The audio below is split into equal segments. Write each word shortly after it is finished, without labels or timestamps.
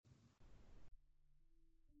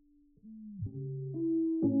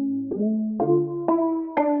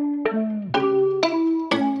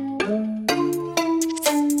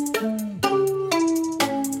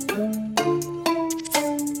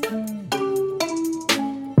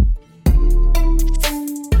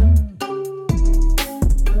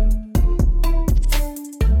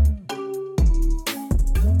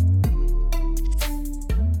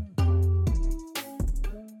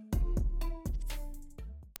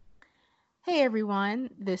everyone.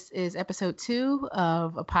 This is episode 2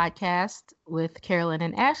 of a podcast with Carolyn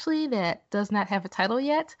and Ashley that does not have a title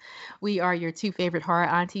yet. We are your two favorite horror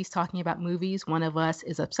aunties talking about movies one of us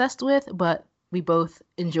is obsessed with, but we both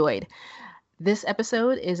enjoyed. This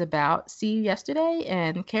episode is about See You Yesterday.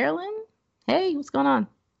 And Carolyn, hey, what's going on?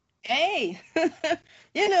 Hey,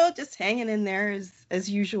 just hanging in there as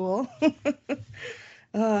usual.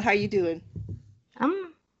 How you doing?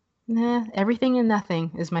 Everything and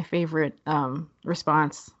nothing is my favorite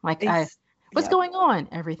response. What's Yep, going on?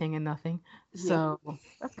 Everything and nothing. yep. So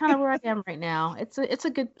that's kind of where I am right now. It's a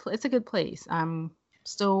good place. I'm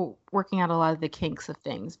still working out a lot of the kinks of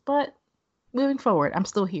things, but moving forward, I'm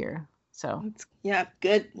still here. So Yeah,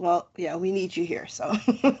 good. Well, yeah, we need you here. So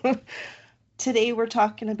today we're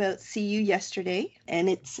talking about See You Yesterday, and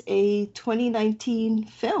it's a 2019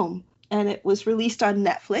 film, and it was released on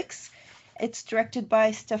Netflix. It's directed by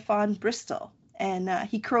Stefan Bristol, and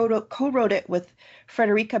he co-wrote it with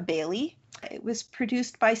Frederica Bailey. It was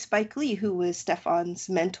produced by Spike Lee, who was Stefan's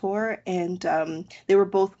mentor, and they were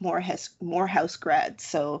both Morehouse grads,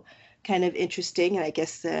 so kind of interesting. And I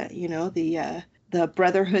guess the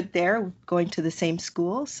brotherhood there going to the same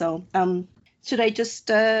school. So should I just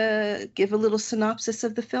give a little synopsis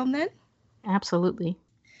of the film then? absolutely.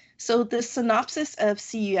 So the synopsis of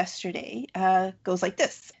See You Yesterday goes like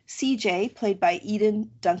this. CJ, played by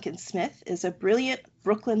Eden Duncan Smith, is a brilliant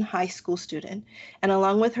Brooklyn high school student, and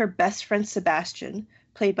along with her best friend Sebastian,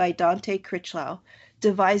 played by Dante Critchlow,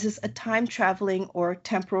 devises a time-traveling or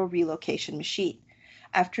temporal relocation machine.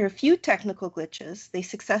 After a few technical glitches, they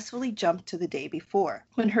successfully jump to the day before,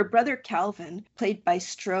 when her brother Calvin, played by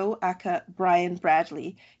Stro aka Brian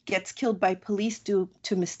Bradley, gets killed by police due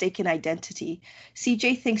to mistaken identity.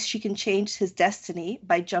 CJ thinks she can change his destiny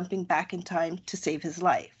by jumping back in time to save his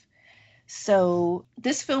life. So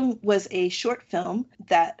this film was a short film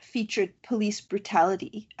that featured police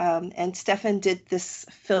brutality, and Stefan did this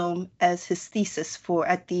film as his thesis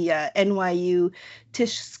at the NYU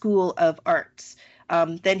Tisch School of Arts.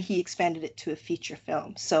 Then he expanded it to a feature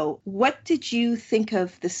film. So what did you think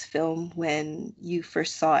of this film when you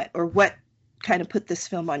first saw it, or what kind of put this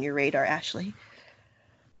film on your radar, Ashley?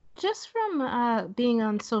 Just from being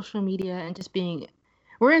on social media and just being,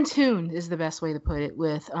 we're in tune is the best way to put it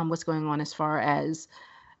with what's going on as far as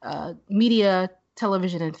media,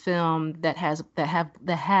 television, and film that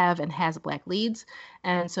have and has black leads.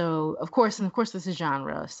 And so of course this is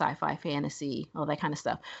genre, sci-fi, fantasy, all that kind of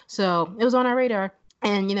stuff. So it was on our radar,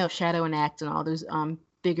 and Shadow and Act and all those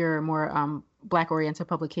bigger, more black oriented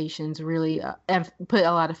publications really have put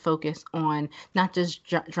a lot of focus on not just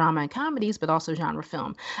drama and comedies, but also genre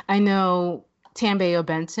film. I know Tambeo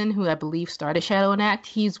Benson, who I believe started Shadow and Act,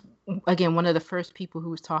 he's again one of the first people who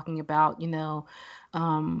was talking about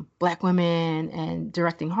black women and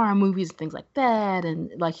directing horror movies and things like that, and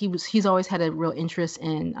like he's always had a real interest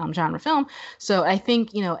in genre film. So I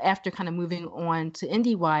think after kind of moving on to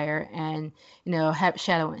IndieWire and have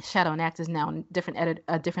Shadow and Act is now in different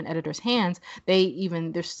editor's hands,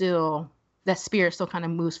 there's still that spirit still kind of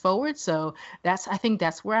moves forward. So I think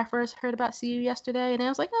that's where I first heard about See You Yesterday, and I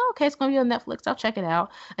was like, oh, okay, it's gonna be on Netflix, I'll check it out.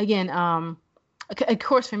 Again, of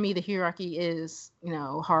course, for me, the hierarchy is,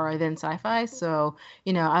 horror then sci-fi. So,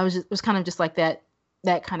 it was kind of just like that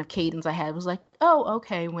kind of cadence I had was like, oh,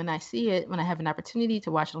 okay, when I have an opportunity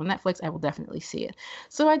to watch it on Netflix, I will definitely see it.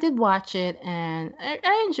 So I did watch it, and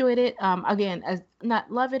I enjoyed it. Again, I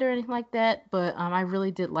not love it or anything like that, but I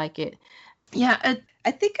really did like it. Yeah,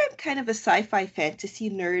 I think I'm kind of a sci-fi fantasy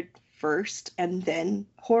nerd first and then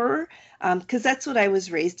horror, because that's what I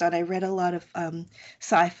was raised on. I read a lot of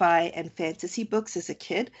sci-fi and fantasy books as a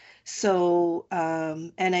kid. So,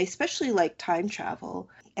 and I especially like time travel.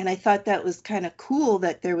 And I thought that was kind of cool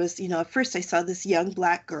that there was, at first I saw this young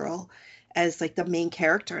black girl as like the main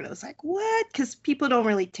character, and I was like, what? Because people don't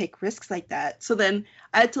really take risks like that. So then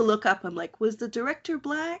I had to look up. I'm like, was the director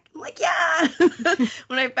black? I'm like, yeah.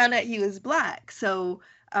 When I found out he was black. So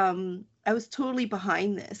I was totally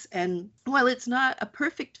behind this. And while it's not a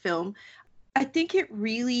perfect film, I think it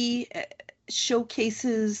really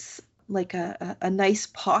showcases like a nice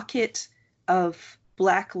pocket of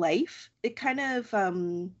black life. It kind of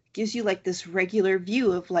gives you like this regular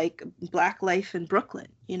view of like black life in Brooklyn,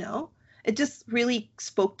 It just really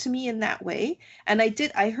spoke to me in that way. And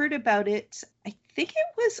I heard about it, I think it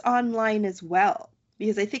was online as well,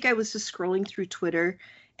 because I think I was just scrolling through Twitter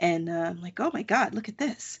and I'm like, oh my God, look at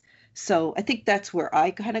this. So I think that's where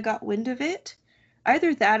I kind of got wind of it.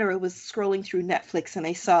 Either that or I was scrolling through Netflix and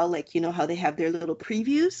I saw like, how they have their little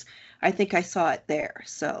previews. I think I saw it there.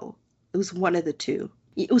 So it was one of the two.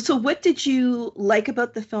 So what did you like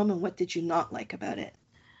about the film and what did you not like about it?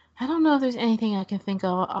 I don't know if there's anything I can think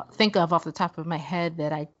of off the top of my head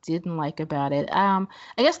that I didn't like about it. I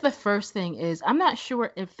guess the first thing is I'm not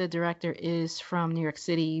sure if the director is from New York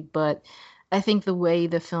City, but I think the way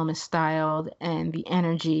the film is styled and the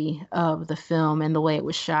energy of the film and the way it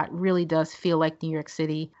was shot really does feel like New York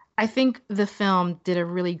City. I think the film did a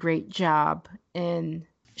really great job in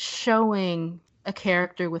showing a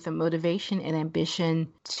character with a motivation and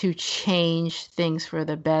ambition to change things for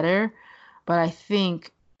the better. But I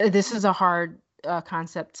think this is a hard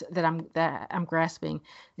concept that I'm grasping.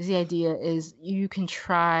 Is the idea is you can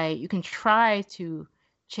try to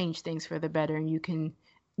change things for the better, and you can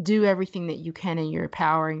do everything that you can in your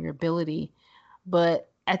power and your ability, but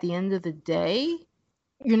at the end of the day,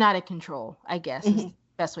 you're not in control, I guess is the Hmm.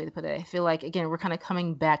 best way to put it. I feel like again we're kind of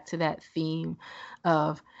coming back to that theme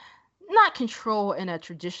of not control in a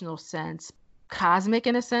traditional sense, cosmic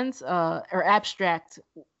in a sense, or abstract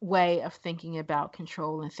way of thinking about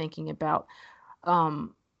control and thinking about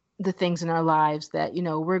um, the things in our lives that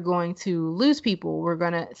we're going to lose people. We're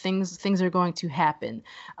gonna things are going to happen.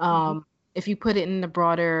 Hmm. If you put it in the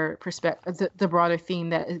broader perspective, the broader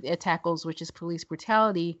theme that it tackles, which is police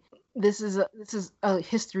brutality, this is a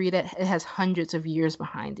history that it has hundreds of years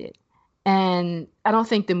behind it. And I don't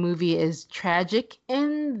think the movie is tragic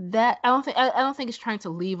in that. I don't think it's trying to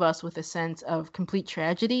leave us with a sense of complete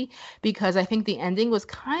tragedy, because I think the ending was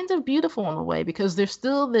kind of beautiful in a way, because there's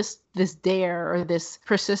still this dare or this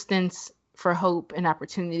persistence for hope and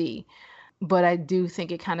opportunity. But I do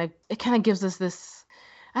think it kind of gives us this.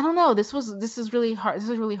 I don't know. This is really hard. This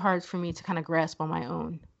is really hard for me to kind of grasp on my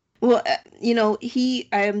own. Well, he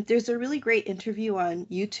there's a really great interview on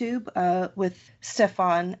YouTube with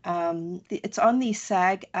Stefan. It's on the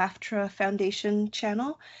SAG-AFTRA Foundation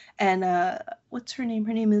channel, and what's her name?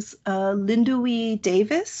 Her name is Lindowy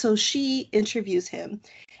Davis. So she interviews him,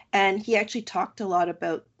 and he actually talked a lot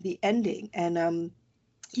about the ending, and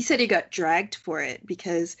he said he got dragged for it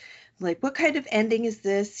because like what kind of ending is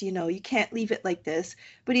this, you can't leave it like this.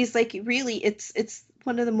 But he's like, really, it's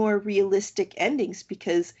one of the more realistic endings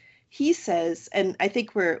because he says, and I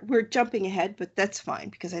think we're jumping ahead, but that's fine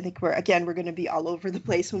because I think we're going to be all over the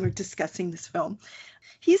place when we're discussing this film.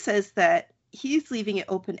 He says that he's leaving it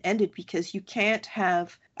open ended because you can't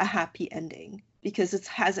have a happy ending because it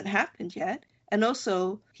hasn't happened yet. And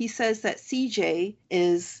also, he says that CJ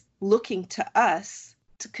is looking to us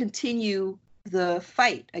to continue the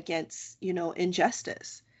fight against,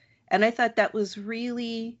 injustice. And I thought that was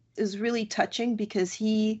really touching because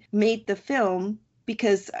he made the film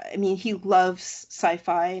because I mean he loves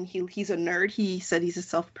sci-fi and he's a nerd. He said he's a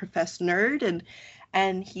self-professed nerd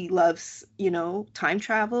and he loves, time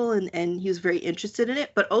travel and he was very interested in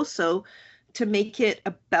it, but also to make it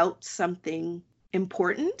about something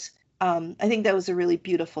important. I think that was a really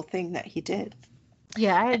beautiful thing that he did.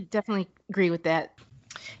 Yeah, I definitely agree with that.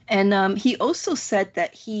 And he also said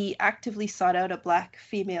that he actively sought out a Black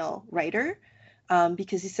female writer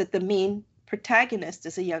because he said the main protagonist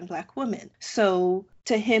is a young Black woman. So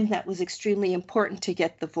to him, that was extremely important to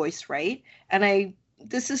get the voice right. And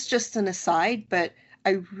this is just an aside, but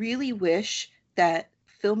I really wish that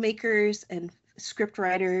filmmakers and script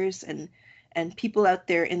writers and people out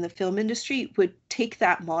there in the film industry would take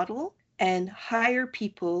that model and hire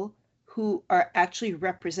people who are actually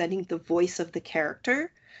representing the voice of the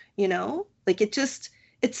character, like it's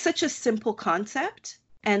such a simple concept.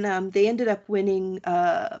 And they ended up winning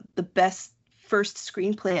the best first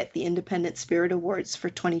screenplay at the Independent Spirit Awards for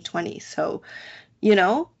 2020. So, you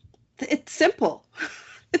know, it's simple.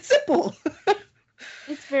 It's simple.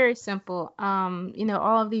 It's very simple.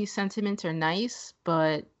 All of these sentiments are nice,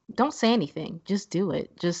 but don't say anything. Just do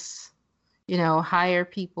it. Just, hire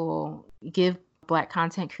people, give Black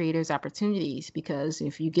content creators opportunities, because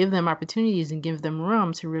if you give them opportunities and give them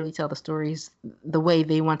room to really tell the stories the way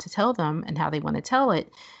they want to tell them and how they want to tell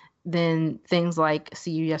it, then things like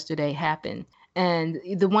See You Yesterday happen. And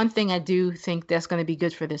the one thing I do think that's going to be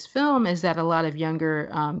good for this film is that a lot of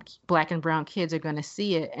younger Black and brown kids are going to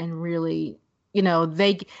see it and really,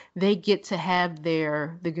 they get to have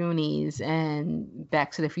the Goonies and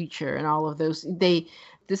Back to the Future and all of those.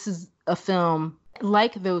 This is a film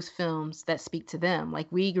like those films that speak to them. Like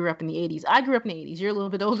we grew up in the 80s. I grew up in the 80s. You're a little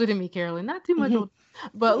bit older than me, Carolyn. Not too much Mhm. older,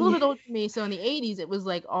 but a little Yeah. bit older than me. So in the 80s, it was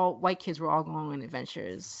like all white kids were all going on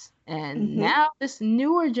adventures. And Hmm. now this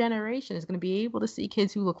newer generation is going to be able to see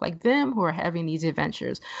kids who look like them who are having these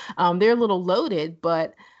adventures. They're a little loaded,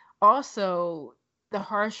 but also the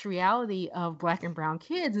harsh reality of Black and brown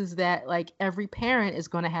kids is that like every parent is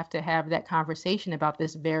going to have that conversation about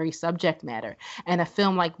this very subject matter. And a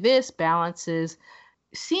film like this balances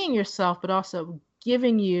seeing yourself, but also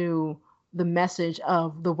giving you the message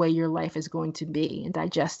of the way your life is going to be and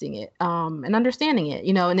digesting it, and understanding it,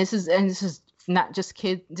 and this is not just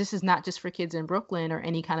kid this is not just for kids in Brooklyn or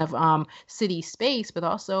any kind of city space, but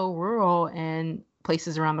also rural and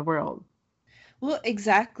places around the world. Well,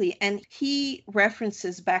 exactly. And he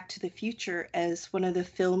references Back to the Future as one of the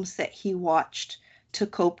films that he watched to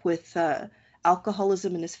cope with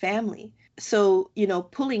alcoholism in his family. So,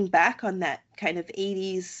 pulling back on that kind of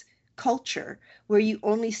 80s culture where you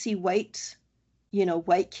only see white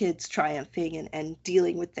kids triumphing and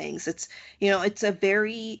dealing with things. It's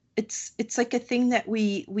like a thing that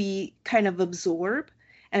we kind of absorb,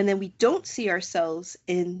 and then we don't see ourselves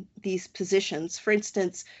in these positions. For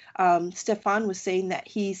instance, Stefan was saying that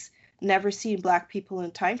he's never seen Black people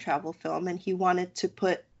in time travel film, and he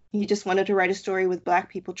just wanted to write a story with Black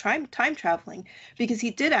people time traveling, because he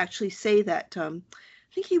did actually say that.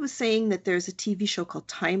 I think he was saying that there's a TV show called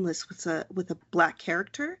Timeless with a Black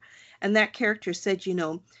character, and that character said,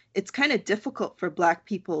 it's kind of difficult for Black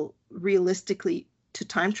people realistically to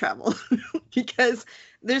time travel because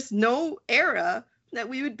there's no era that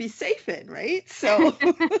we would be safe in, right? So,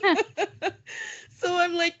 so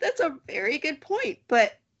I'm like, that's a very good point.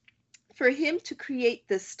 But for him to create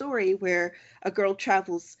this story where a girl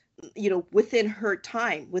travels, within her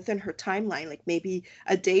timeline, like maybe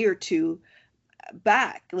a day or two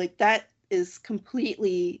back, like that is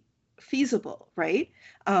completely feasible, right?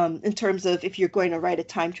 In terms of if you're going to write a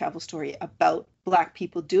time travel story about Black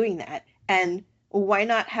people doing that, and why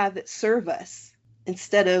not have it serve us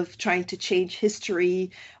instead of trying to change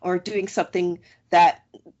history or doing something that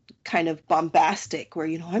kind of bombastic where,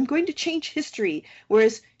 I'm going to change history,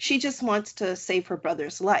 whereas she just wants to save her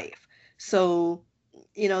brother's life. So,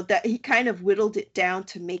 that he kind of whittled it down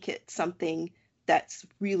to make it something that's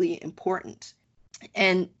really important.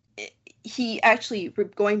 And he actually,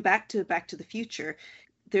 going back to the Future,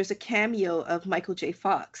 there's a cameo of Michael J.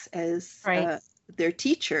 Fox as Right. Their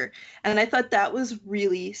teacher, and I thought that was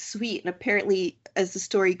really sweet. And apparently, as the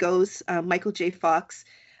story goes, Michael J. Fox,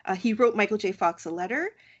 he wrote Michael J. Fox a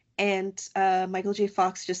letter, and Michael J.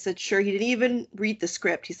 Fox just said, sure. He didn't even read the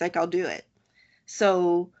script. He's like, I'll do it.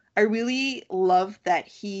 So I really love that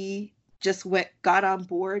he just got on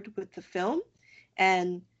board with the film.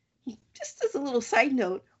 And just as a little side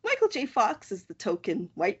note, Michael J. Fox is the token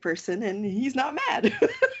white person, and he's not mad.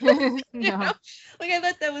 No. Like, I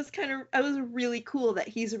thought that was really cool that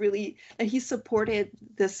he supported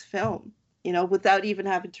this film, without even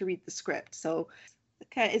having to read the script. So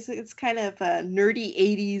it's kind of a nerdy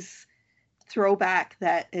 80s throwback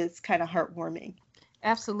that is kind of heartwarming.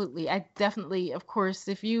 Absolutely. I definitely, of course,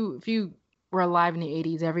 if you were alive in the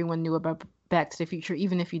 80s, everyone knew about Back to the Future,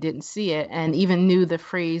 even if you didn't see it, and even knew the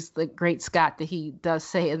phrase, the Great Scott, that he does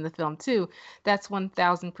say in the film too. That's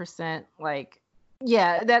 1000% like,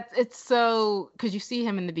 yeah, it's so, because you see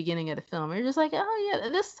him in the beginning of the film, and you're just like, oh yeah,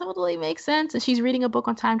 this totally makes sense. And she's reading a book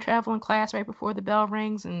on time travel in class right before the bell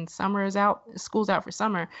rings, and school's out for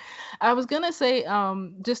summer. I was gonna say,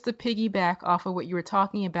 just to piggyback off of what you were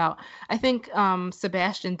talking about, I think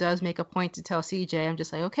Sebastian does make a point to tell CJ, I'm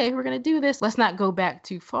just like, okay, we're gonna do this. Let's not go back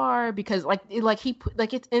too far, because like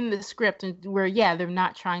it's in the script, and where, yeah, they're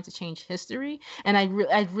not trying to change history, and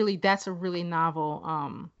I really, that's a really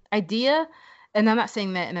novel idea. And I'm not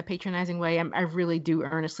saying that in a patronizing way. I really do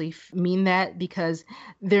earnestly mean that, because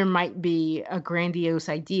there might be a grandiose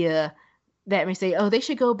idea that may say, oh, they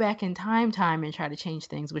should go back in time and try to change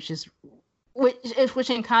things, which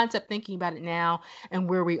in concept, thinking about it now and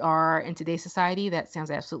where we are in today's society, that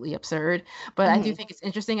sounds absolutely absurd. But I do think it's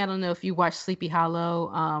interesting. I don't know if you watched Sleepy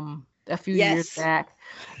Hollow a few years back,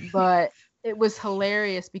 but it was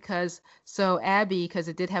hilarious because Abby, because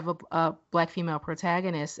it did have a Black female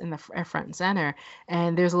protagonist in the front and center,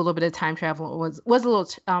 and there's a little bit of time travel, was a little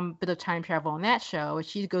bit of time travel on that show, and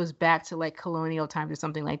she goes back to like colonial times or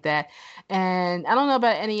something like that. And I don't know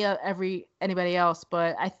about anybody else,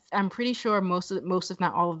 but I'm pretty sure most if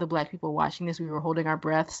not all of the Black people watching this, we were holding our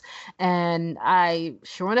breaths. And I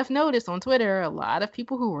sure enough noticed on Twitter a lot of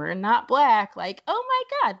people who were not Black, like, oh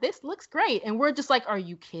my God, this looks great. And we're just like, are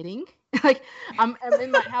you kidding? Like, I'm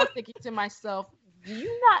in my house thinking to myself, do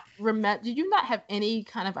you not have any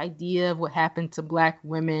kind of idea of what happened to Black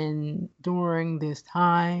women during this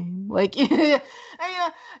time? Like, I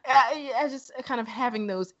just kind of having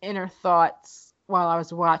those inner thoughts while I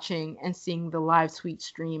was watching and seeing the live tweet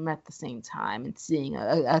stream at the same time, and seeing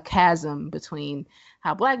a chasm between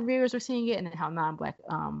how Black viewers are seeing it and how non-Black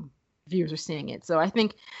viewers are seeing it. So I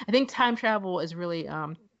think time travel is really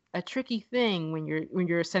a tricky thing when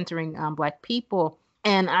you're centering Black people.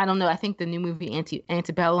 And I don't know, I think the new movie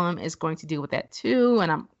Antebellum is going to deal with that too,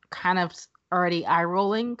 and I'm kind of already eye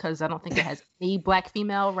rolling because I don't think it has any black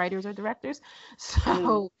female writers or directors.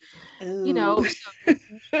 Oh, So, you oh. know, so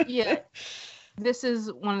yeah, this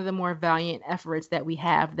is one of the more valiant efforts that we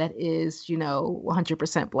have that is,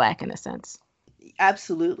 100% black in a sense.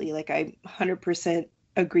 Absolutely. Like I 100%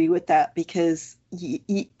 agree with that because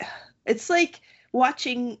it's like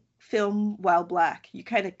watching film while black. You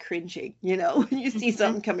kind of cringing, when you see Mhm.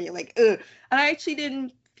 something coming, you're like, ugh. And I actually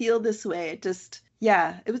didn't feel this way. It just,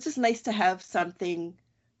 yeah, it was just nice to have something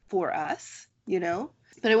for us.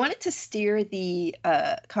 But I wanted to steer the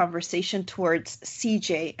conversation towards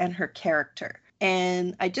CJ and her character.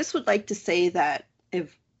 And I just would like to say that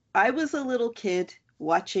if I was a little kid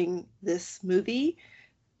watching this movie,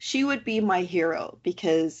 she would be my hero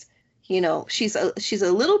because she's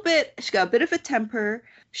a little bit, she's got a bit of a temper.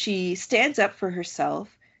 She stands up for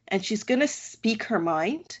herself and she's going to speak her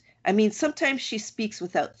mind. I mean, sometimes she speaks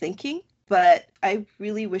without thinking, but I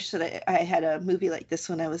really wish that I had a movie like this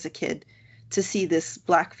when I was a kid to see this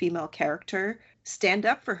black female character stand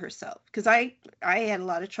up for herself because I had a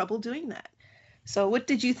lot of trouble doing that. So what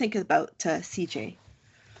did you think about CJ?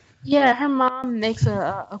 Yeah, her mom makes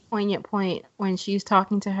a poignant point when she's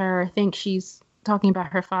talking to her. I think she's talking about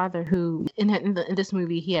her father, who in this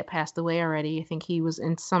movie he had passed away already. I think he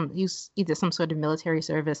did some sort of military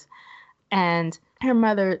service, and her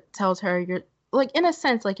mother tells her, "You're like in a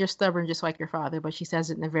sense like you're stubborn, just like your father," but she says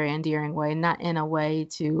it in a very endearing way, not in a way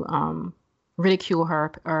to ridicule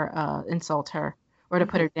her or insult her or to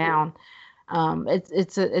put Mm-hmm. her down.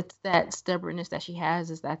 It's that stubbornness that she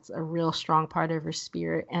has, is that's a real strong part of her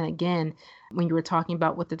spirit. And again, when you were talking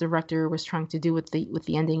about what the director was trying to do with the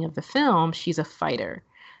ending of the film, she's a fighter,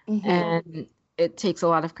 Mm-hmm. and it takes a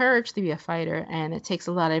lot of courage to be a fighter, and it takes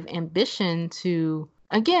a lot of ambition to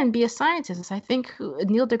again be a scientist. I think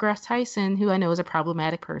Neil deGrasse Tyson, who I know is a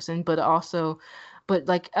problematic person, but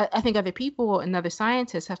like I think other people and other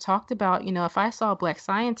scientists have talked about, if I saw black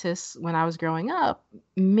scientists when I was growing up,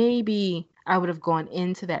 maybe I would have gone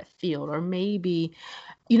into that field, or maybe,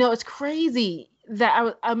 it's crazy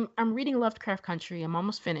that I'm reading Lovecraft Country. I'm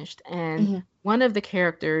almost finished, and Mm-hmm. one of the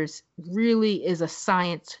characters really is a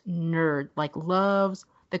science nerd, like loves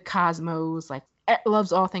the cosmos, like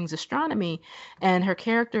loves all things astronomy. And her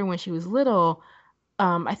character, when she was little,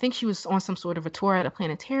 I think she was on some sort of a tour at a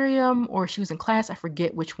planetarium, or she was in class. I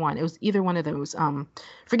forget which one. It was either one of those.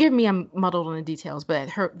 Forgive me, I'm muddled on the details, but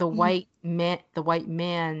Mm-hmm. the white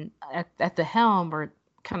man at the helm, or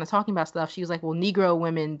kind of talking about stuff. She was like, "Well, Negro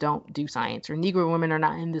women don't do science, or Negro women are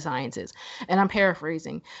not in the sciences." And I'm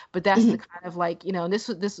paraphrasing, but that's the Mm-hmm. kind of like,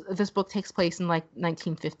 this book takes place in like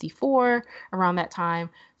 1954, around that time.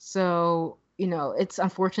 So, it's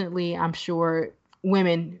unfortunately, I'm sure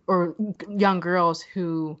women or young girls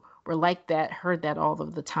who were like that heard that all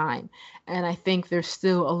of the time. And I think there's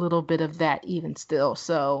still a little bit of that even still.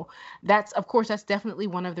 So of course, that's definitely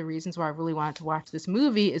one of the reasons why I really wanted to watch this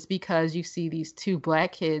movie, is because you see these two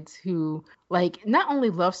black kids who like not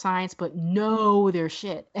only love science but know their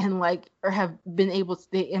shit, and like or have been able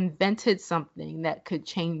to, they invented something that could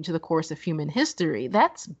change the course of human history.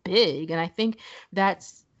 That's big. And I think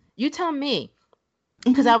that's, you tell me,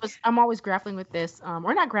 because Mm-hmm. I'm always grappling with this,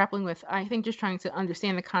 or not grappling with, I think just trying to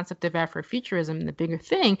understand the concept of Afrofuturism and the bigger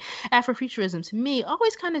thing. Afrofuturism to me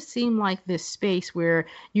always kind of seemed like this space where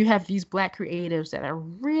you have these black creatives that are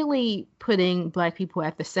really putting black people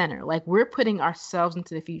at the center. Like we're putting ourselves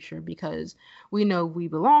into the future because we know we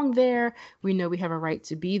belong there. We know we have a right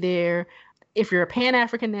to be there. If you're a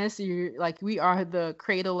Pan-Africanist, you're like, we are the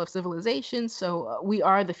cradle of civilization, so we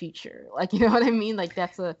are the future. Like, you know what I mean? Like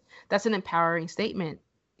that's an empowering statement.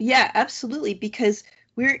 Yeah, absolutely. Because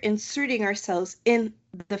we're inserting ourselves in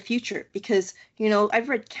the future. Because, I've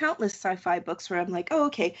read countless sci-fi books where I'm like, oh,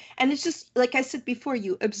 okay. And it's just, like I said before,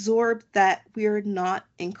 you absorb that we're not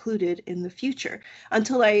included in the future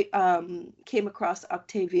until I came across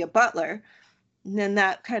Octavia Butler. And then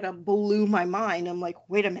that kind of blew my mind. I'm like,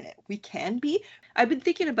 wait a minute, we can be? I've been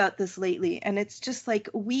thinking about this lately, and it's just like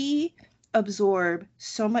we absorb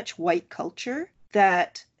so much white culture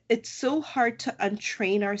that it's so hard to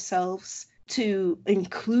untrain ourselves to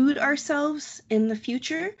include ourselves in the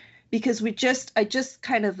future because I just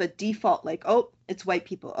kind of a default like, oh, it's white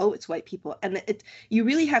people. Oh, it's white people. And you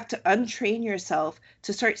really have to untrain yourself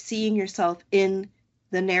to start seeing yourself in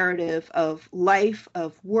the narrative of life,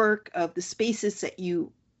 of work, of the spaces that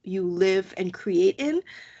you live and create in.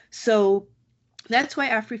 So that's why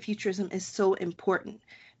Afrofuturism is so important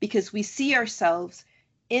because we see ourselves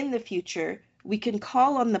in the future. we can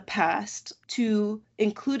call on the past to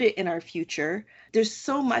include it in our future. There's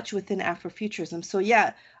so much within Afrofuturism. So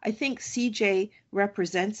yeah, I think CJ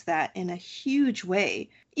represents that in a huge way.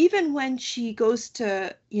 Even when she goes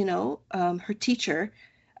to, her teacher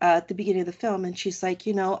at the beginning of the film, and she's like,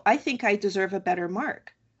 I think I deserve a better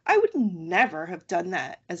mark. I would never have done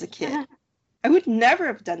that as a kid. I would never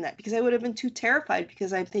have done that because I would have been too terrified,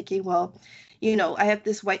 because I'm thinking, well, I have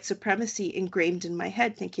this white supremacy ingrained in my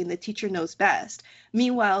head, thinking the teacher knows best.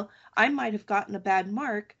 Meanwhile, I might have gotten a bad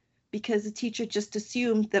mark because the teacher just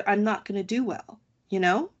assumed that I'm not going to do well, you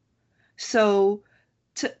know? So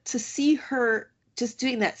to see her just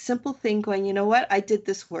doing that simple thing, going, you know what, I did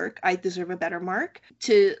this work, I deserve a better mark,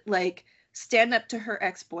 to like stand up to her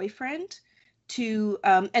ex-boyfriend, to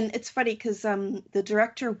and it's funny because the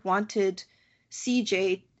director wanted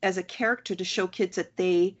CJ as a character to show kids that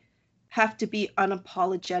they have to be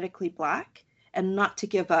unapologetically Black and not to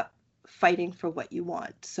give up fighting for what you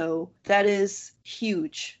want. So that is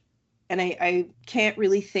huge. And I can't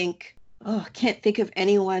really can't think of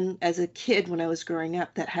anyone as a kid when I was growing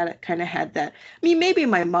up that had that. I mean, maybe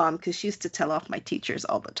my mom, because she used to tell off my teachers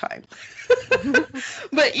all the time.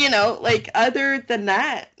 But, like other than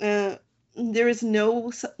that, there is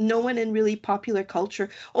no one in really popular culture.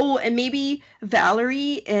 Oh, and maybe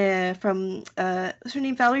Valerie from what's her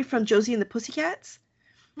name? Valerie from Josie and the Pussycats.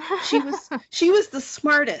 She was the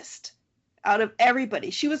smartest out of everybody.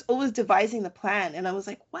 She was always devising the plan, and I was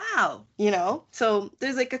like, wow, So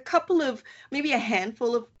there's like maybe a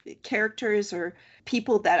handful of characters or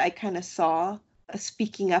people that I kind of saw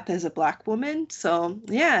speaking up as a Black woman. So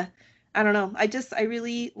yeah, I don't know. I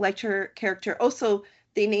really liked her character. Also,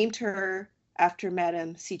 they named her after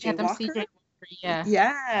Madam C.J. Walker. C.J. Walker, yeah.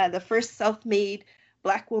 Yeah, the first self-made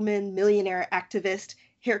Black woman, millionaire, activist,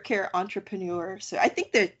 hair care entrepreneur. So I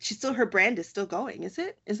think that her brand is still going,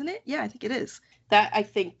 isn't it? Yeah, I think it is. I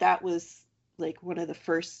think that was like one of the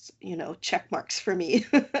first, check marks for me.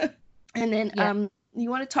 And then you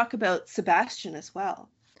want to talk about Sebastian as well.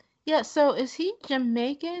 Yeah, so is he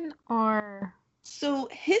Jamaican or? So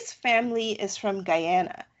his family is from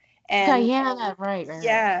Guyana. And, Guyana, right.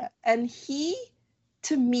 Yeah, and he,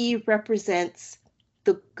 to me, represents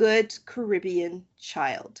the good Caribbean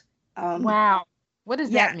child. Wow. What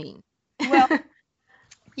does that mean? Well,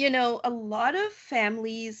 a lot of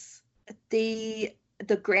families, the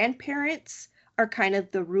grandparents are kind of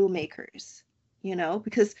the rule makers,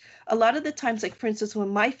 because a lot of the times, like for instance, when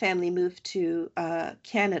my family moved to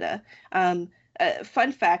Canada,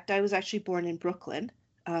 fun fact, I was actually born in Brooklyn.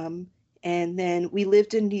 And then we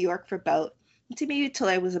lived in New York for maybe till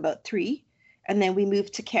I was about 3. And then we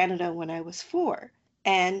moved to Canada when I was 4.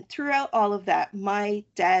 And throughout all of that, my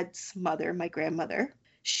dad's mother, my grandmother,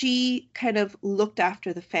 she kind of looked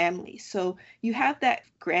after the family. So you have that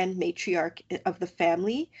grand matriarch of the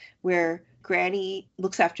family where Granny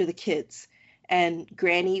looks after the kids and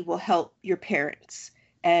Granny will help your parents.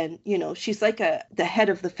 And, she's like the head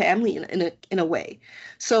of the family in a way.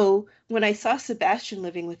 So when I saw Sebastian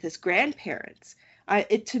living with his grandparents,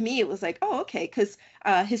 to me, it was like, oh, okay, because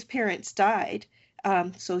his parents died.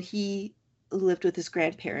 So he lived with his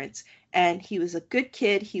grandparents and he was a good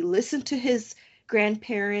kid. He listened to his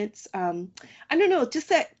grandparents. I don't know, just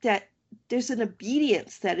that there's an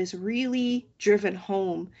obedience that is really driven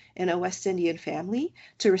home in a West Indian family,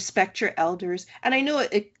 to respect your elders. And I know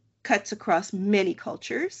it cuts across many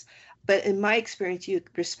cultures, but in my experience, you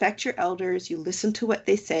respect your elders, you listen to what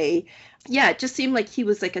they say. Yeah, it just seemed like he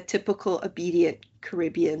was like a typical obedient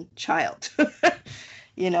Caribbean child.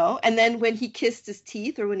 And then when he kissed his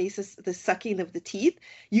teeth, or when he says the sucking of the teeth,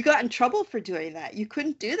 you got in trouble for doing that. You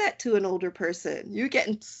couldn't do that to an older person. You get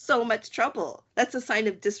in so much trouble. That's a sign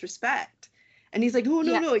of disrespect. And he's like, oh,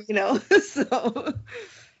 no, so...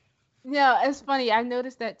 Yeah, it's funny. I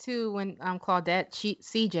noticed that too when Claudette,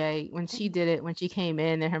 CJ, when she did it, when she came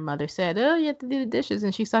in and her mother said, "Oh, you have to do the dishes,"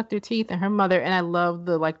 and she sucked her teeth, and her mother, and I love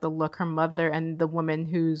the look her mother and the woman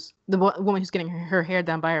who's getting her hair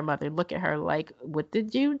done by her mother look at her like, "What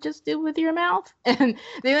did you just do with your mouth?" And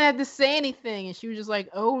they didn't have to say anything, and she was just like,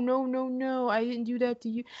 "Oh, no, I didn't do that to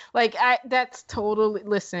you." Like that's totally,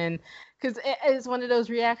 listen. Because it's one of those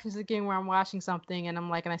reactions again where I'm watching something and I'm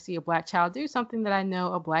like, and I see a Black child do something that I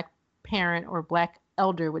know a Black parent or Black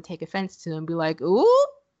elder would take offense to and be like, "Ooh,"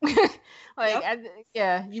 like,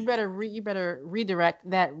 yep. You better redirect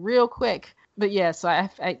that real quick. But yeah, so I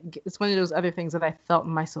it's one of those other things that I felt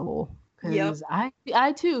in my soul, because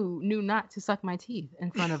I too knew not to suck my teeth in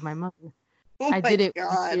front of my mother. I did it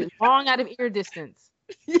long out of ear distance.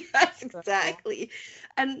 Yes, So, exactly.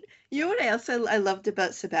 And you know what I loved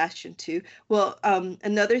about Sebastian too? Well,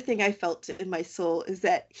 another thing I felt in my soul is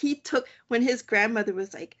that he took when his grandmother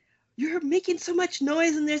was like, "You're making so much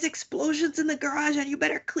noise and there's explosions in the garage and you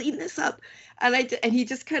better clean this up." And he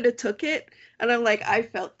just kind of took it, and I'm like, I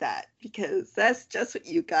felt that because that's just what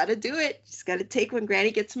you got to do it. You just got to take when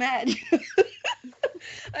Granny gets mad.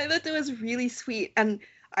 I thought that was really sweet. And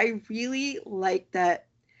I really like that.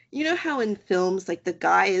 You know how in films, like the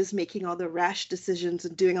guy is making all the rash decisions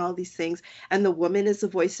and doing all these things, and the woman is the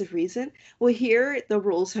voice of reason? Well, here the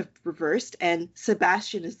roles have reversed, and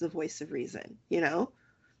Sebastian is the voice of reason, you know?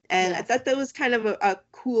 And I yes. thought that was kind of a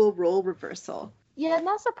cool role reversal. Yeah,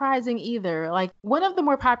 not surprising either. Like one of the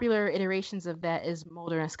more popular iterations of that is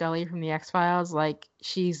Mulder and Scully from the X-Files. Like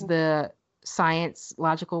she's the science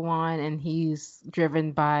logical one and he's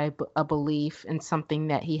driven by a belief in something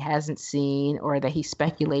that he hasn't seen or that he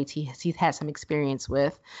speculates he's had some experience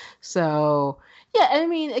with. So, yeah, I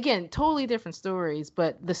mean, again, totally different stories,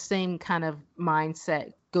 but the same kind of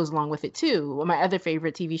mindset goes along with it too. Well, my other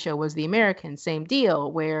favorite TV show was The Americans, same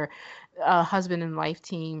deal, where a husband and wife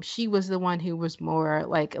team, she was the one who was more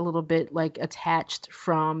like a little bit like attached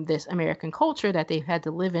from this American culture that they've had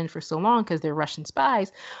to live in for so long because they're Russian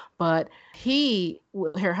spies. But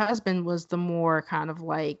her husband was the more kind of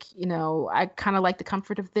like, I kind of like the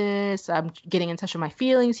comfort of this. I'm getting in touch with my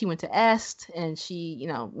feelings. He went to Est and she,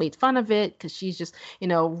 made fun of it because she's just,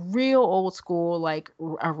 real old school, like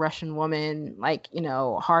a Russian woman, like,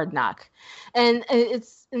 hard knock. And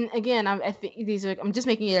again, I think I'm just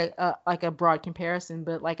making it like a broad comparison,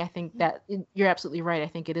 but like I think that you're absolutely right. I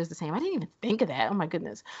think it is the same. I didn't even think of that. Oh my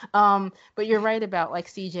goodness. But you're right about like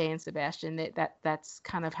CJ and Sebastian. That's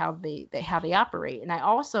kind of how they operate. And I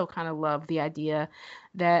also kind of love the idea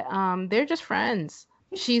that they're just friends.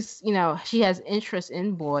 She has interest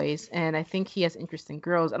in boys, and I think he has interest in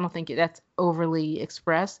girls. I don't think that's overly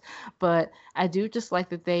expressed, but I do just like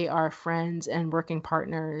that they are friends and working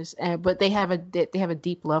partners, and but they have a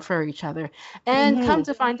deep love for each other. And come Hmm.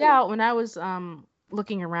 to find out, when I was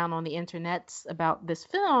looking around on the internets about this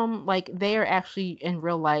film, like they are actually in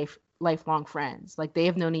real life lifelong friends. Like they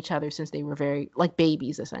have known each other since they were very like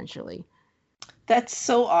babies, essentially. That's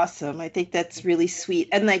so awesome. I think that's really sweet.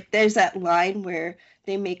 And like there's that line where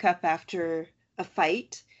they make up after a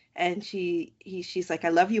fight and she's like, "I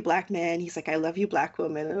love you, black man." He's like, "I love you, black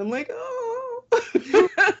woman." And I'm like, "Oh."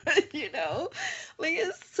 you know? Like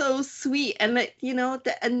it's so sweet. And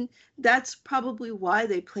that, and that's probably why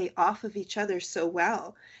they play off of each other so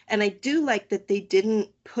well. And I do like that they didn't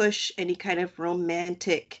push any kind of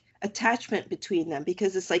romantic attachment between them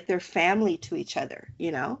because it's like they're family to each other,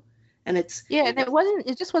 you know? And Yeah, and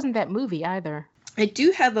it just wasn't that movie either. I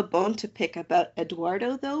do have a bone to pick about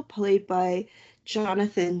Eduardo, though, played by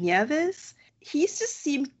Jonathan Nieves. He's just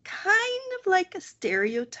seemed kind of like a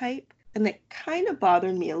stereotype, and that kind of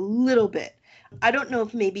bothered me a little bit. I don't know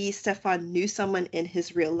if maybe Stefan knew someone in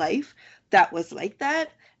his real life that was like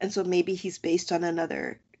that, and so maybe he's based on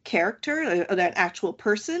another character or an actual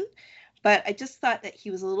person. But I just thought that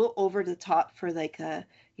he was a little over the top for like a,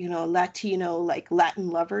 Latino, like Latin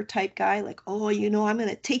lover type guy. Like, oh, I'm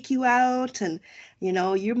gonna take you out, and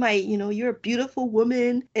you're a beautiful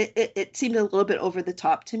woman. It seemed a little bit over the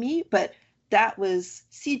top to me, but that was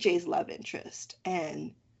CJ's love interest,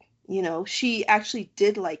 and she actually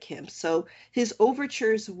did like him. So his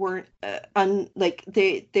overtures weren't like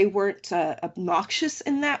they weren't obnoxious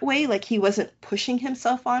in that way. Like he wasn't pushing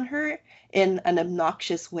himself on her in an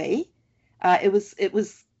obnoxious way. It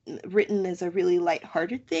was written as a really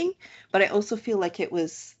light-hearted thing, but I also feel like it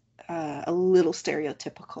was a little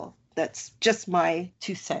stereotypical. That's just my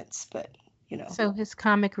 2 cents, but So his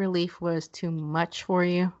comic relief was too much for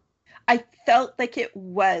you? I felt like it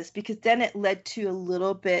was because then it led to a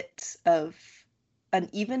little bit of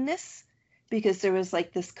unevenness because there was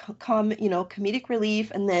like this comedic relief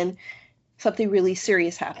and then something really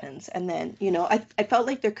serious happens and then I felt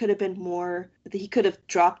like there could have been more that he could have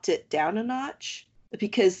dropped it down a notch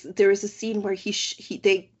because there was a scene where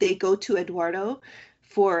they go to Eduardo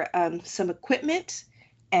for some equipment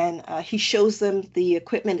and he shows them the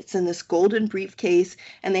equipment. It's in this golden briefcase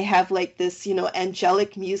and they have like this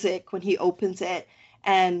angelic music when he opens it,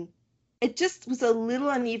 and it just was a little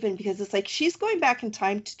uneven because it's like she's going back in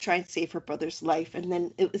time to try and save her brother's life, and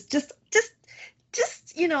then it was just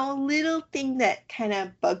a little thing that kind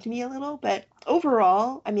of bugged me a little. But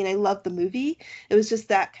overall, I mean, I love the movie. It was just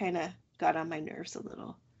that kind of got on my nerves a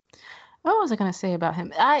little. What was I gonna say about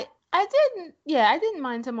him? I didn't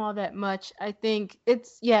mind him all that much. I think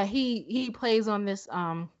it's, yeah, he plays on this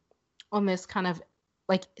kind of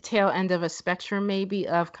like tail end of a spectrum maybe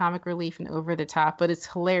of comic relief and over the top, but it's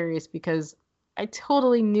hilarious because I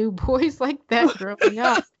totally knew boys like that growing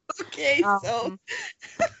up. Okay, so Um,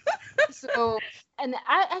 so, and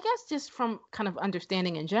I guess just from kind of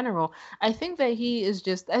understanding in general, I think that he is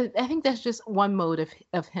just, I think that's just one mode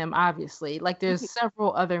of him, obviously. Like there's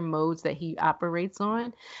several other modes that he operates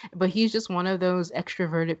on, but he's just one of those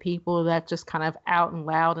extroverted people that just kind of out and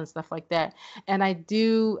loud and stuff like that. And I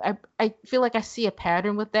feel like I see a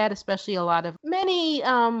pattern with that, especially a lot of many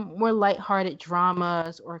more lighthearted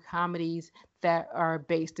dramas or comedies that are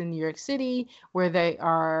based in New York City, where they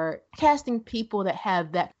are casting people that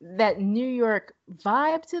have that New York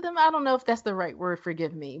vibe to them. I don't know if that's the right word,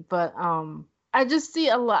 forgive me, but I just see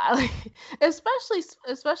a lot, like,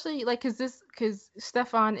 especially like because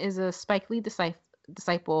Stefan is a Spike Lee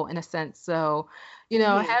disciple in a sense. So,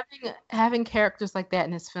 Mhm. having characters like that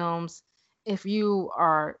in his films, if you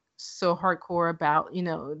are so hardcore about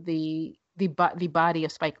the body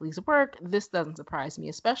of Spike Lee's work, this doesn't surprise me,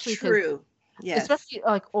 especially because True. Yes. especially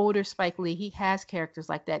like older Spike Lee, he has characters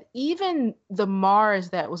like that. Even the Mars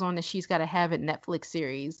that was on the She's Gotta Have It Netflix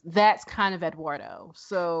series, that's kind of Eduardo.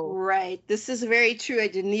 So, Right. This is very true. I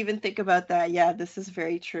didn't even think about that. Yeah, this is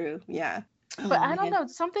very true. Yeah. but Oh I don't man. know,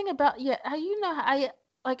 something about yeah,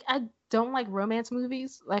 I don't like romance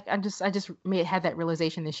movies. Like I just may had that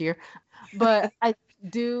realization this year. But I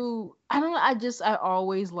don't know, I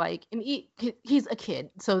always like, and he's a kid.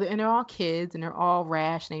 So and they're all kids and they're all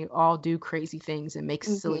rash and they all do crazy things and make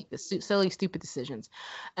Hmm. silly stupid decisions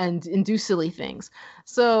and do silly things.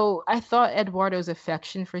 So I thought Eduardo's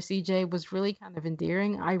affection for CJ was really kind of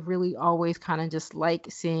endearing. I really always kind of just like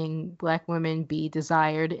seeing black women be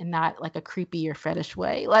desired and not like a creepy or fetish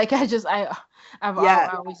way. Like Yeah,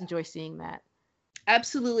 I always enjoy seeing that.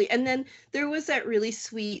 absolutely. And then there was that really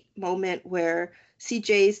sweet moment where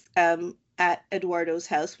CJ's at Eduardo's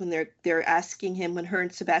house when they're asking him, when her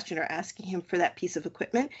and Sebastian are asking him for that piece of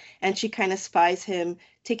equipment, and she kind of spies him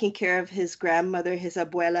taking care of his grandmother, his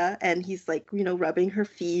abuela, and he's like, rubbing her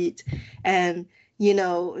feet, and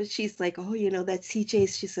she's like, oh, that's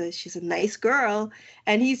CJ's, she's a nice girl,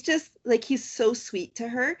 and he's just like, he's so sweet to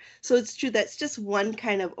her. So it's true, that's just one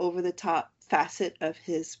kind of over the top facet of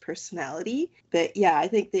his personality. But yeah, I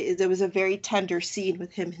think there was a very tender scene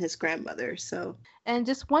with him and his grandmother. So And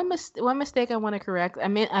just one mistake I want to correct. I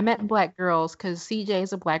meant black girls because CJ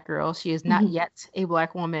is a black girl. She is not mhm, yet a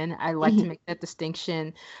black woman. I like to mhm, make that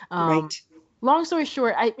distinction. Um, right. Long story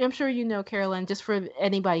short, I'm sure you know, Carolyn. Just for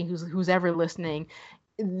anybody who's ever listening,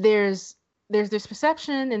 there's there's this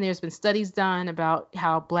perception, and there's been studies done about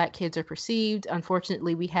how black kids are perceived.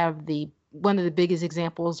 Unfortunately, we have the one of the biggest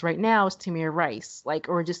examples right now is Tamir Rice, like,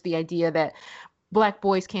 or just the idea that black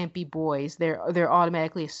boys can't be boys. They're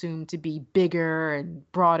automatically assumed to be bigger and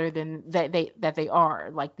broader than that they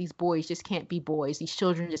are. Like these boys just can't be boys. These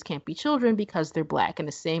children just can't be children because they're black. And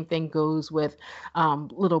the same thing goes with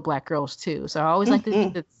little black girls too. So I always like to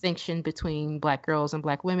make Mhm. the distinction between black girls and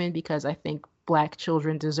black women because I think black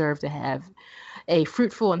children deserve to have a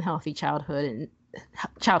fruitful and healthy childhood.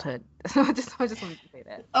 So I just wanted to say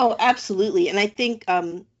that. Oh, absolutely. And I think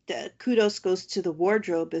the kudos goes to the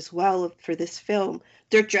wardrobe as well for this film.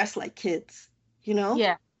 They're dressed like kids, you know?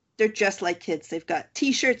 Yeah. They're dressed like kids. They've got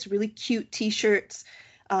t-shirts, really cute t-shirts,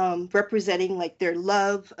 representing like their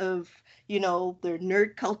love of, their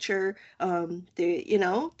nerd culture.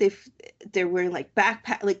 They're wearing like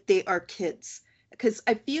backpack, like they are kids. Because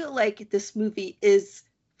I feel like this movie is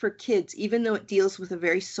for kids, even though it deals with a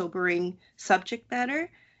very sobering subject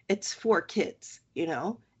matter, it's for kids.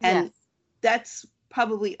 Yes. And that's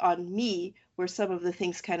probably on me where some of the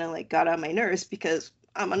things kind of like got on my nerves because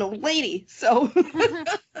I'm an old lady. So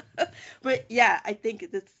but yeah, I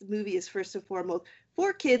think this movie is first and foremost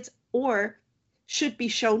for kids, or should be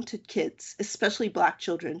shown to kids, especially black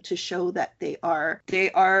children, to show that they are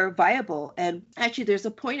viable. And actually there's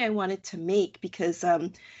a point I wanted to make because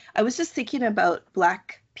I was just thinking about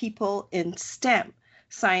black people in STEM,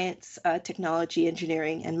 science, technology,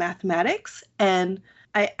 engineering, and mathematics. And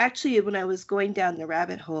I actually, when I was going down the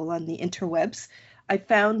rabbit hole on the interwebs, I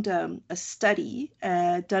found a study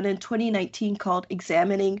done in 2019 called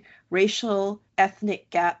Examining Racial Ethnic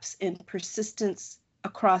Gaps in Persistence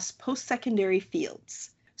Across Post-Secondary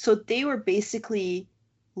Fields. So they were basically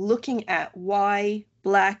looking at why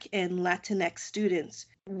Black and Latinx students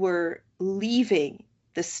were leaving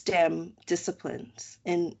the STEM disciplines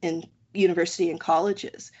in university and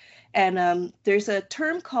colleges. And there's a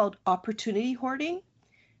term called opportunity hoarding,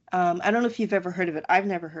 I don't know if you've ever heard of it. I've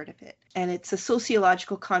never heard of it. And it's a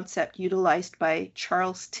sociological concept utilized by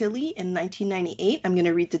Charles Tilly in 1998. I'm going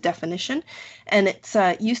to read the definition. And it's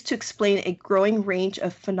used to explain a growing range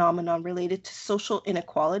of phenomenon related to social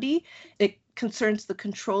inequality. It concerns the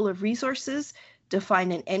control of resources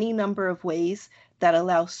defined in any number of ways that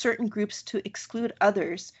allow certain groups to exclude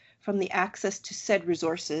others from the access to said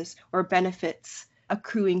resources or benefits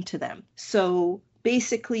accruing to them. So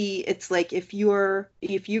basically, it's like if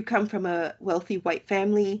you come from a wealthy white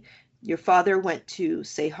family, your father went to,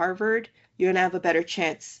 say, Harvard, you're going to have a better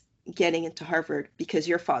chance getting into Harvard because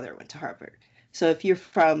your father went to Harvard. So if you're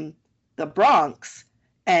from the Bronx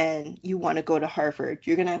and you want to go to Harvard,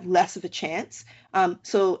 you're going to have less of a chance. And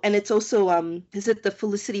it's also, is it the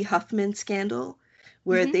Felicity Huffman scandal,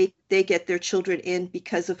 where they get their children in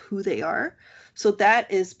because of who they are? So that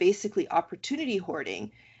is basically opportunity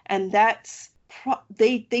hoarding. And that's,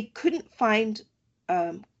 they couldn't find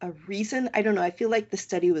a reason. I don't know. I feel like the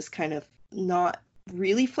study was kind of not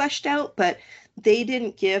really fleshed out, but they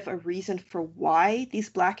didn't give a reason for why these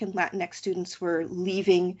Black and Latinx students were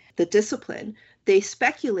leaving the discipline. They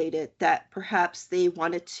speculated that perhaps they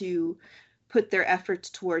wanted to put their efforts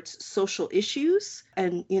towards social issues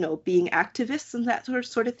and, being activists and that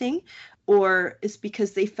sort of thing, or it's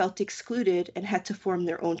because they felt excluded and had to form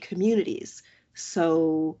their own communities.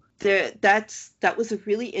 So that was a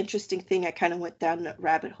really interesting thing. I kind of went down that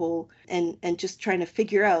rabbit hole and just trying to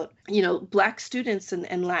figure out, Black students and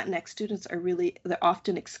Latinx students they're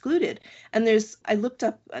often excluded. And I looked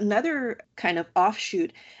up another kind of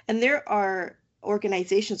offshoot, and there are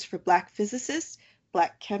organizations for Black physicists,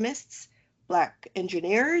 Black chemists, Black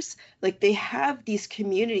engineers. Like, they have these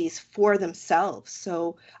communities for themselves.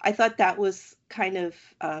 So I thought that was kind of,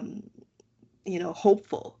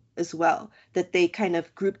 hopeful as well, that they kind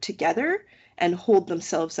of group together and hold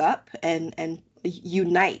themselves up and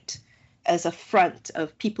unite as a front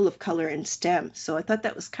of people of color in STEM. So I thought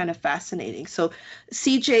that was kind of fascinating. So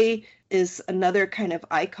CJ is another kind of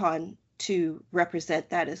icon to represent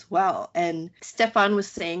that as well. And Stefan was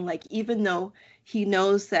saying, like, even though he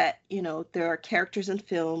knows that, there are characters in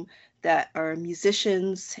film that are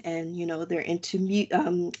musicians and, they're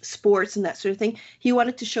into sports and that sort of thing, he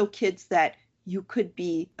wanted to show kids that you could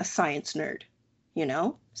be a science nerd,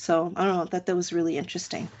 So I don't know, that was really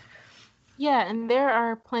interesting. Yeah, and there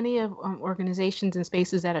are plenty of organizations and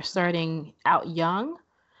spaces that are starting out young.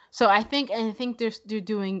 So I think they're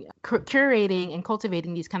doing curating and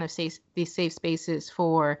cultivating these kind of safe spaces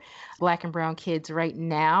for Black and brown kids right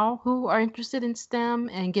now who are interested in STEM,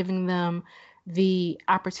 and giving them the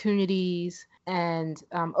opportunities and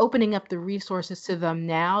opening up the resources to them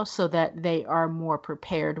now so that they are more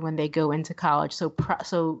prepared when they go into college.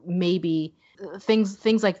 So maybe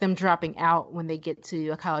things like them dropping out when they get to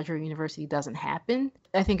a college or university doesn't happen.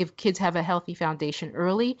 I think if kids have a healthy foundation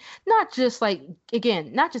early, not just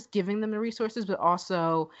giving them the resources, but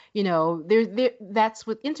also, that's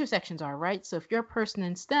what intersections are, right? So if you're a person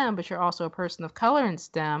in STEM, but you're also a person of color in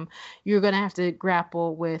STEM, you're going to have to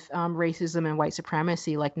grapple with racism and white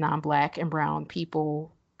supremacy like non-Black and brown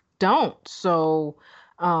people don't. So,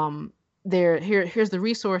 here's the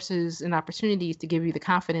resources and opportunities to give you the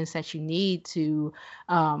confidence that you need to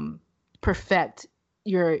perfect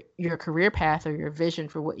your career path or your vision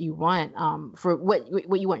for what you want, for what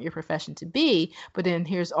you want your profession to be. But then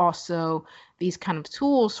here's also these kind of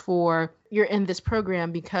tools for, you're in this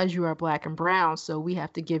program because you are Black and brown, so we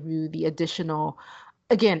have to give you the additional,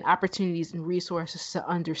 again, opportunities and resources to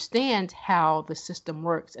understand how the system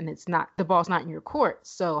works, and the ball's not in your court.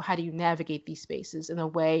 So how do you navigate these spaces in a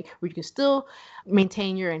way where you can still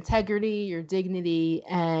maintain your integrity, your dignity,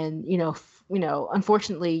 and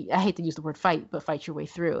unfortunately, I hate to use the word fight, but fight your way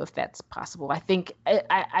through if that's possible. I think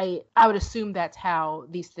I would assume that's how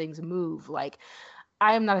these things move. Like,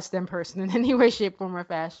 I am not a STEM person in any way, shape, form, or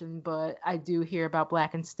fashion, but I do hear about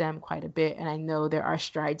Black in STEM quite a bit, and I know there are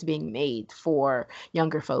strides being made for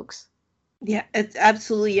younger folks. Yeah, it's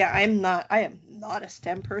absolutely. Yeah, I am not a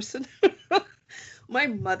STEM person. My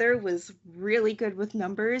mother was really good with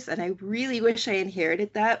numbers, and I really wish I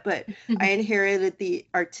inherited that, but I inherited the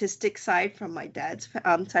artistic side from my dad's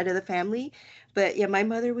side of the family. But yeah, my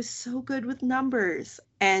mother was so good with numbers,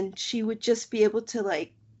 and she would just be able to,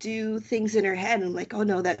 like, do things in her head, and I'm like, oh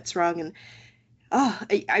no, that's wrong. And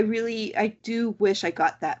I do wish I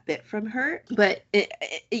got that bit from her. But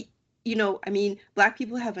I mean, Black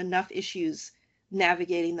people have enough issues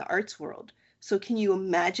navigating the arts world. So can you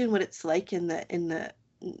imagine what it's like in the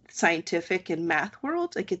scientific and math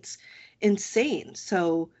world? Like, it's insane.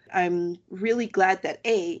 So I'm really glad that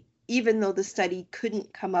even though the study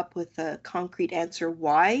couldn't come up with a concrete answer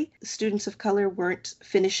why students of color weren't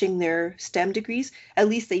finishing their STEM degrees, at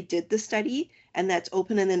least they did the study, and that's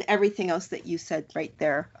open. And then everything else that you said right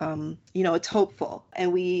there, it's hopeful,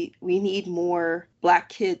 and we need more Black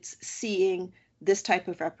kids seeing this type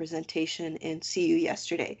of representation in CU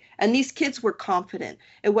yesterday. And these kids were confident.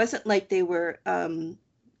 It wasn't like they were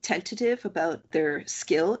tentative about their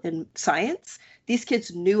skill in science. These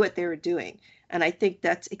kids knew what they were doing. And I think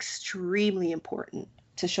that's extremely important,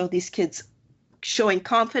 to show these kids showing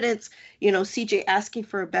confidence, CJ asking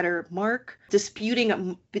for a better mark,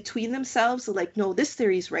 disputing between themselves, like, no, this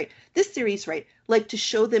theory's right, this theory's right, like to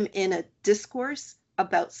show them in a discourse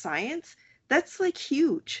about science. That's like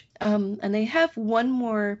huge. And I have one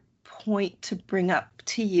more point to bring up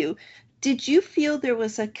to you. Did you feel there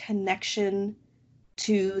was a connection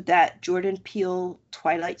to that Jordan Peele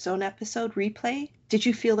Twilight Zone episode Replay? Did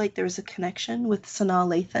you feel like there was a connection with Sanaa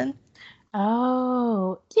Lathan?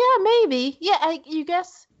 Oh, yeah, maybe. Yeah, you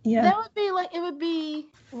guess. Yeah. That would be like, it would be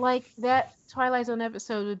like that Twilight Zone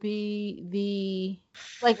episode would be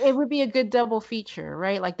it would be a good double feature,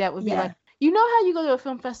 right? Like that would be like, how you go to a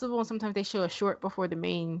film festival and sometimes they show a short before the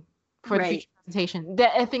main, for the feature presentation.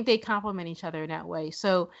 That, I think they complement each other in that way.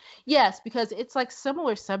 So yes, because it's like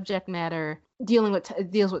similar subject matter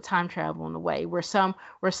deals with time travel in a way where some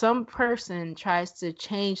person tries to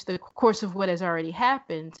change the course of what has already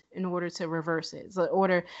happened in order to reverse it.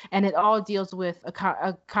 And it all deals with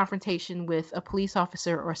a confrontation with a police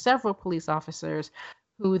officer or several police officers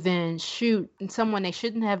who then shoot someone that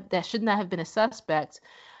should not have been a suspect,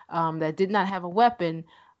 that did not have a weapon,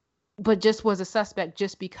 but just was a suspect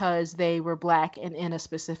just because they were Black and in a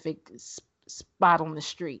specific spot on the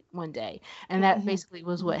street one day. And that basically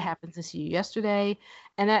was what happened to you yesterday.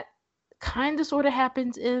 And that kind of sort of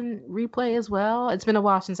happens in Replay as well. It's been a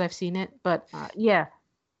while since I've seen it, but yeah.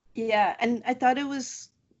 Yeah, and I thought it was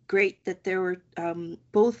great that there were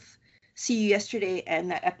both CU Yesterday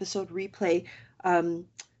and that episode Replay,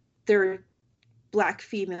 there are Black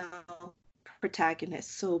female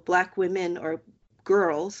protagonists. So Black women or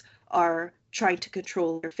girls are trying to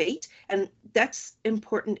control their fate, and that's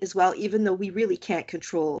important as well. Even though we really can't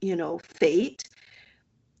control fate,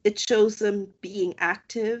 it shows them being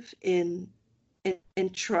active in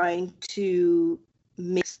trying to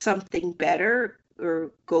make something better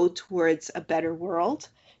or go towards a better world,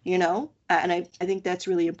 and I think that's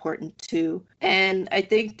really important too. And I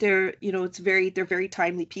think they're very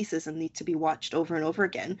timely pieces and need to be watched over and over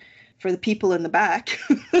again for the people in the back.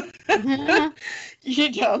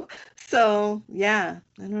 So yeah,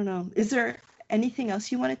 I don't know. Is there anything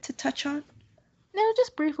else you wanted to touch on? No,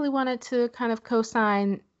 just briefly wanted to kind of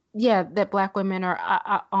co-sign, that Black women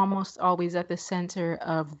are almost always at the center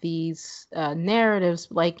of these narratives.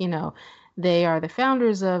 Like, they are the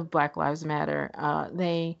founders of Black Lives Matter.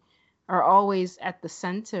 They are always at the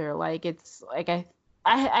center. Like, it's like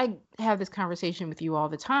I have this conversation with you all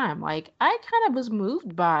the time. Like, I kind of was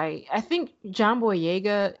moved by, I think John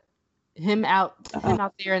Boyega, him out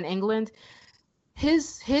there in England,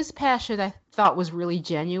 his passion I thought was really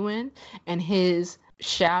genuine, and his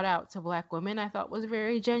shout out to Black women I thought was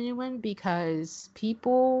very genuine, because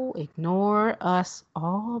people ignore us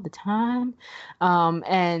all the time,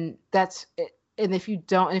 and that's it. And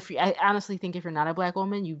I honestly think if you're not a Black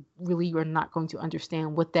woman, you really are not going to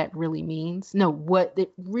understand what that really means. No, what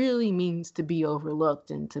it really means to be overlooked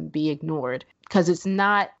and to be ignored, because it's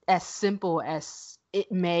not as simple as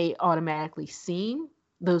it may automatically seem.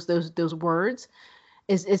 Those words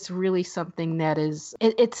it's really something that is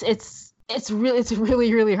it's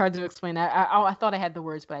really hard to explain. I thought I had the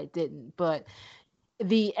words, but I didn't. But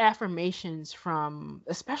the affirmations from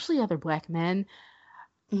especially other Black men.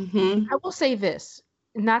 I will say this,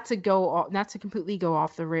 not to completely go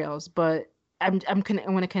off the rails, but I'm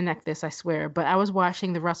going to connect this, I swear. But I was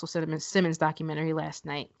watching the Russell Simmons documentary last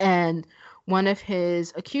night, and one of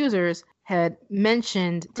his accusers had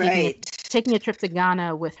mentioned taking a trip to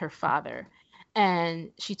Ghana with her father. And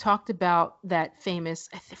she talked about that famous,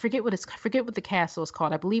 I forget what the castle is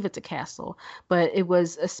called. I believe it's a castle, but it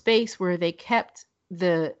was a space where they kept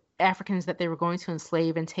the Africans that they were going to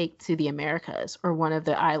enslave and take to the Americas, or one of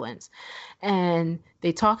the islands. And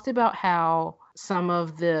they talked about how some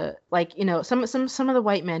of the some of the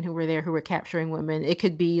white men who were there who were capturing women, it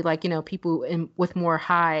could be people with more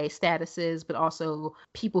high statuses, but also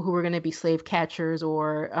people who were going to be slave catchers,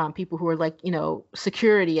 or people who were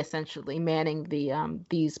security, essentially manning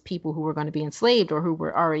these people who were going to be enslaved or who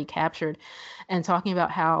were already captured, and talking about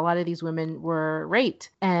how a lot of these women were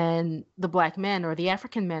raped, and the Black men or the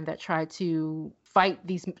African men that tried to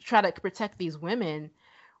protect these women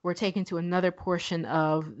were taken to another portion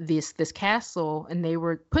of this castle, and they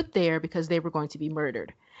were put there because they were going to be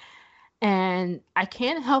murdered. And I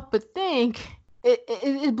can't help but think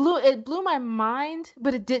it blew my mind,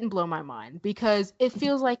 but it didn't blow my mind because it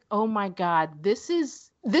feels like, oh my God, this is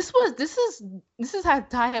how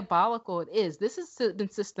diabolical it is. This has been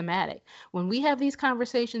systematic. When we have these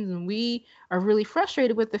conversations and we are really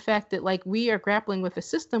frustrated with the fact that like we are grappling with a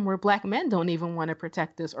system where Black men don't even want to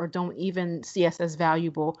protect us or don't even see us as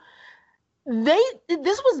valuable,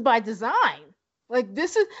 this was by design. Like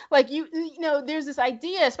this is like there's this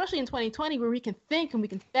idea, especially in 2020, where we can think and we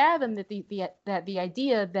can fathom that the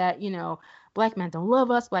idea that Black men don't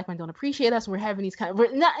love us, Black men don't appreciate us. We're having these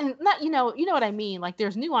we're not what I mean. Like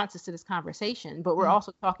there's nuances to this conversation, but we're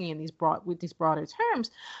also talking in these broader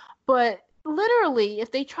terms. But literally,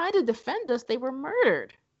 if they tried to defend us, they were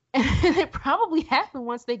murdered, and it probably happened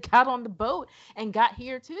once they got on the boat and got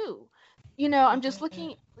here too. I'm just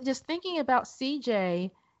thinking about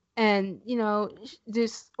CJ. And I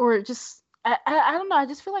don't know. I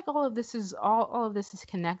just feel like all of this is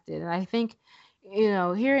connected, and I think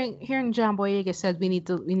hearing John Boyega said we need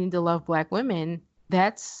to love Black women.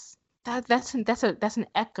 That's an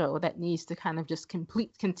echo that needs to kind of just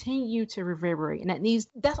continue to reverberate, and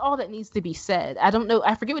that's all that needs to be said. I don't know.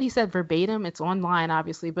 I forget what he said verbatim. It's online,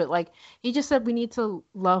 obviously, but like he just said, we need to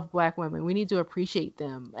love Black women. We need to appreciate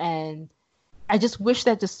them, and I just wish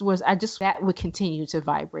that that would continue to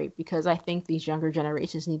vibrate, because I think these younger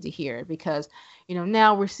generations need to hear it, because,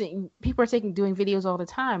 now we're seeing people are doing videos all the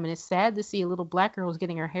time, and it's sad to see a little Black girl who's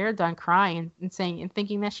getting her hair done crying and saying and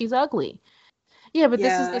thinking that she's ugly. Yeah, but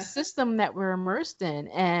this is the system that we're immersed in.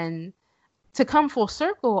 And to come full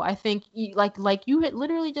circle, I think like you had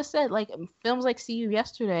literally just said, like films like See You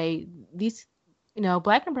Yesterday, these,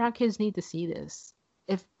 Black and brown kids need to see this,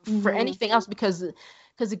 if for anything else, because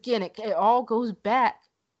again, it all goes back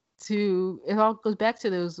to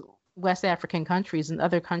those West African countries and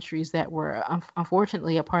other countries that were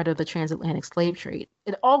unfortunately a part of the transatlantic slave trade.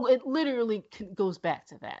 It literally goes back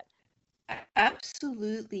to that.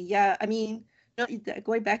 Absolutely, yeah. I mean,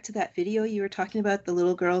 going back to that video you were talking about, the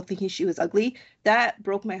little girl thinking she was ugly, that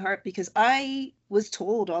broke my heart, because I was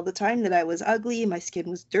told all the time that I was ugly, my skin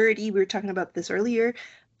was dirty. We were talking about this earlier.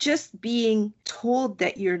 Just being told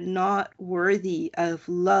that you're not worthy of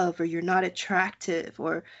love, or you're not attractive,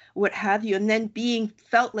 or what have you, and then being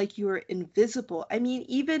felt like you were invisible. I mean,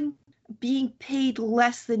 even being paid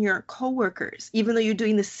less than your coworkers, even though you're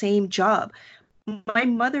doing the same job. My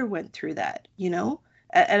mother went through that, and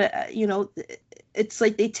it's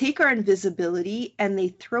like they take our invisibility and they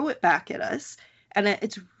throw it back at us. And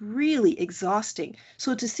it's really exhausting.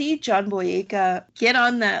 So to see John Boyega get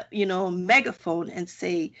on that, megaphone and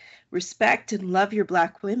say, respect and love your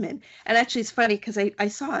Black women. And actually, it's funny because I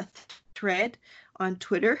saw a thread on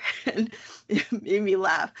Twitter and it made me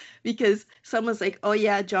laugh, because someone's like, oh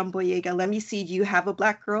yeah, John Boyega, let me see, do you have a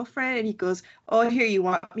Black girlfriend? And he goes, oh, here, you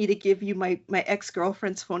want me to give you my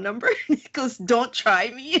ex-girlfriend's phone number? And he goes, don't try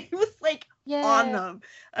me. It was like on them.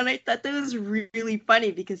 And I thought that was really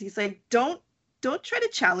funny, because he's like, don't try to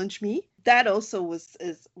challenge me. That also was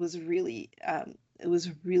really it was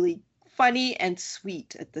really funny and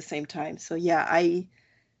sweet at the same time. So yeah, I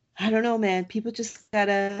don't know, man. People just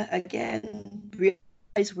gotta again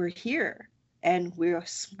realize we're here, and we're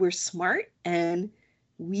smart, and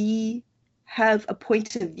we have a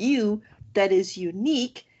point of view that is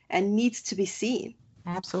unique and needs to be seen.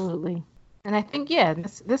 Absolutely. And I think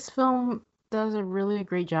this film does a really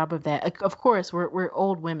great job of that. Of course, we're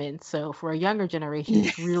old women, so for a younger generation,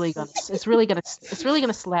 it's really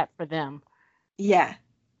gonna slap for them. Yeah,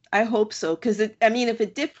 I hope so, because if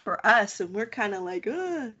it did for us, and we're kind of like,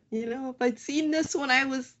 if I'd seen this when I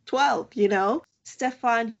was 12,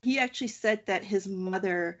 Stefan, he actually said that his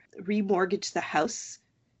mother remortgaged the house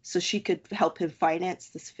so she could help him finance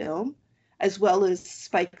this film, as well as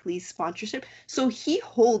Spike Lee's sponsorship. So he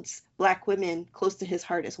holds Black women close to his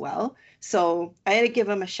heart as well. So I had to give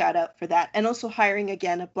him a shout out for that. And also hiring,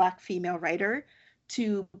 again, a Black female writer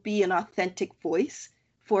to be an authentic voice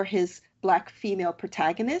for his Black female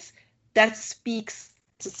protagonist. That speaks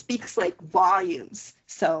like volumes.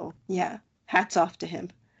 So yeah, hats off to him.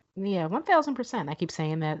 Yeah, 1000%. I keep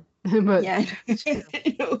saying that. But yeah, it's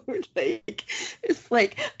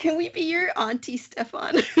like, can we be your auntie,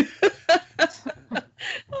 Stefan?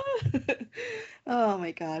 Oh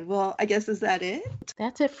my God. Well, I guess, is that it?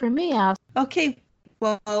 That's it for me. Okay.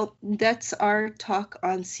 Well, that's our talk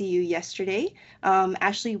on See You Yesterday.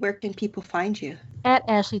 Ashley, where can people find you? At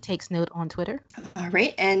Ashley Takes Note on Twitter. All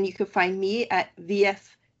right. And you can find me at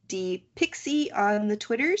VFD Pixie on the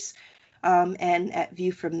Twitters. And at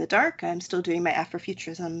View from the Dark, I'm still doing my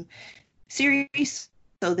Afrofuturism series.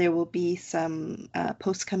 So there will be some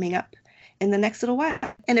posts coming up in the next little while.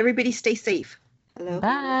 And everybody stay safe. Hello.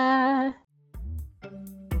 Bye.